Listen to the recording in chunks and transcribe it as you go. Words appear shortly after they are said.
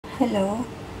Hello,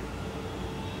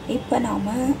 இப்போ நாம்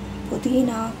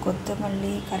புதினா,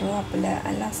 கொத்தமல்லி, கருவேப்பிலை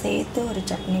எல்லாம் சேர்த்து ஒரு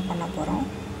சட்னி பண்ண போகிறோம்.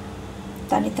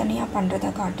 தனித்தனியாக பண்ணுறதை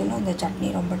காட்டிலும் இந்த சட்னி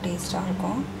ரொம்ப டேஸ்ட்டாக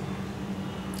இருக்கும்.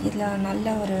 இதில்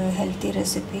நல்ல ஒரு ஹெல்த்தி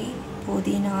ரெசிபி.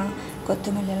 புதினா,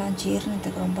 கொத்தமல்லிலாம்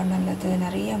ஜீரணத்துக்கு ரொம்ப நல்லது.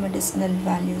 நிறைய மெடிசினல்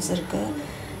வேல்யூஸ் இருக்குது.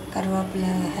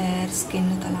 கருவேப்பிலை ஹேர்,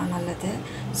 ஸ்கின்னுக்கெல்லாம் நல்லது.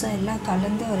 ஸோ எல்லாம்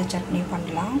கலந்து ஒரு சட்னி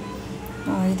பண்ணலாம்.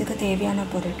 இதுக்கு தேவையான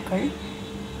பொருட்கள்: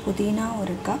 புதினா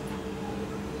 1 கப்,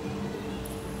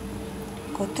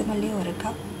 கொத்தமல்லி 1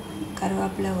 கப்,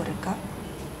 கருவேப்பிலை 1 கப்,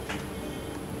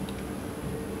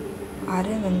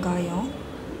 அரை வெங்காயம்,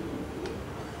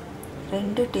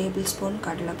 2 டேபிள் ஸ்பூன்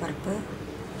கடலைப்பருப்பு,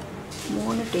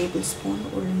 3 டேபிள் ஸ்பூன்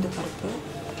உளுந்து பருப்பு,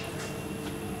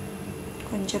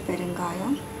 கொஞ்சம்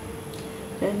பெருங்காயம்,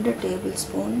 2 டேபிள்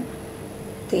ஸ்பூன்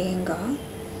தேங்காய்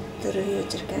துருவி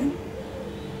வச்சுருக்கேன்,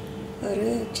 ஒரு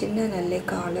சின்ன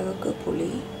நெல்லிக்காய் அளவுக்கு புளி,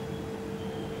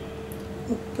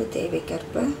 உப்பு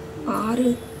தேவைக்கேற்ப, 6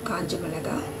 காஞ்ச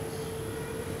மிளகாய்,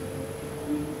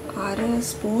 அரை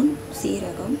ஸ்பூன்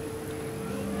சீரகம்,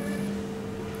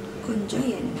 கொஞ்சம்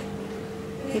எண்ணெய்.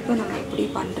 இப்போ நம்ம எப்படி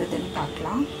பண்ணுறதுன்னு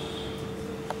பார்க்கலாம்.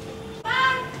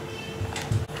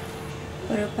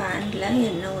 ஒரு பேனில்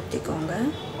எண்ணெய் ஊற்றிக்கோங்க.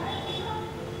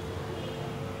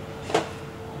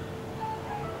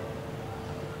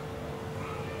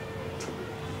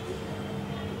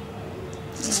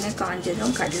 எண்ணெய்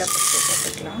காஞ்சதும் கடலைப்பருப்பு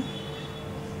போட்டுக்கலாம்.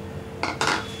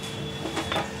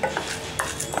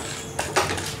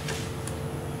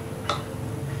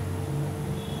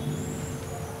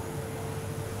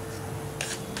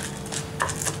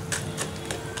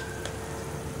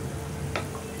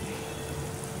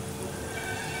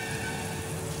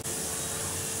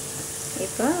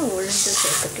 இப்போ உளுந்து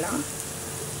சேர்த்துக்கலாம்.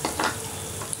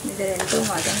 இது ரெண்டும்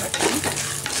வதங்கட்டும்.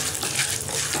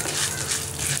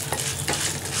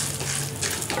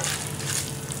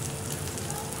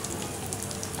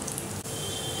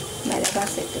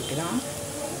 மிளகாய் சேர்த்துக்கலாம்.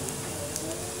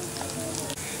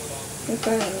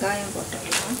 இப்போ வெங்காயம்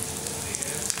போட்டுக்கலாம்.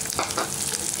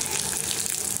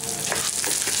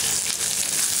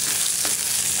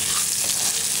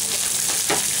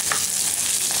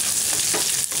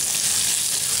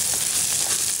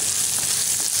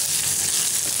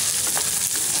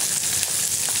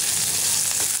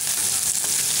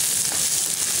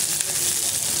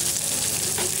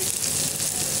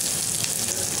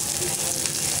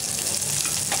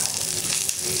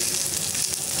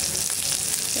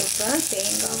 இப்போ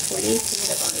தேங்காய், புளி,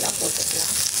 சீரகம்லாம்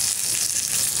போட்டுக்கலாம்.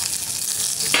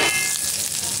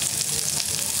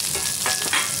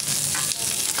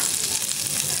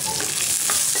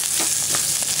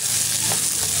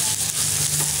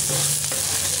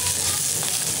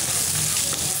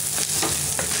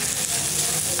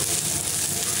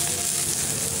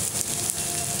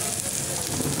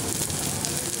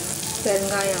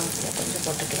 பெருங்காயம் கொஞ்சம்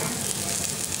போட்டுக்கலாம்.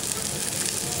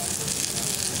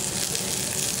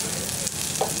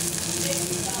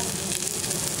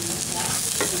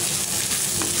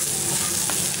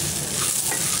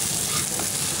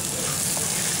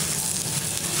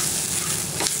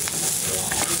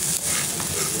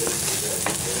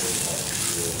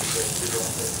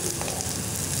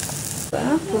 இப்போ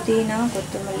புதினா,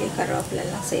 கொத்தமல்லி, கருவேப்பிலை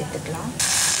எல்லாம் சேர்த்துக்கலாம்.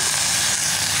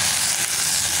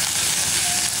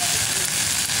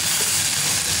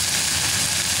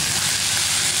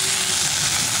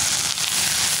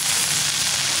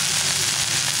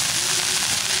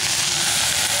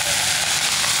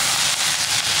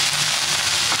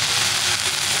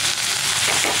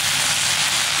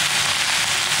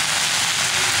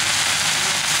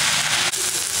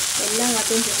 எல்லாம்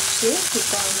வதங்கிடுச்சு.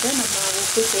 இப்போ வந்து நம்ம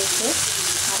உப்பு சேர்த்து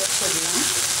அரைச்சிடலாம்.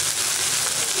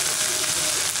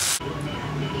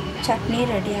 சட்னி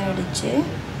ரெடி ஆகிடுச்சு.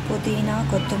 புதினா,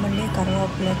 கொத்தமல்லி,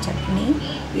 கருவேப்பிலை சட்னி.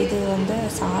 இது வந்து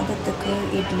சாதத்துக்கு,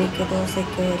 இட்லிக்கு,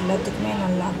 தோசைக்கு எல்லாத்துக்குமே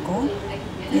நல்லாயிருக்கும்.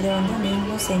 இதை வந்து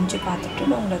நீங்களும் செஞ்சு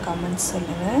பார்த்துட்டு உங்கள் கமெண்ட்ஸ்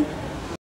சொல்லுங்கள்.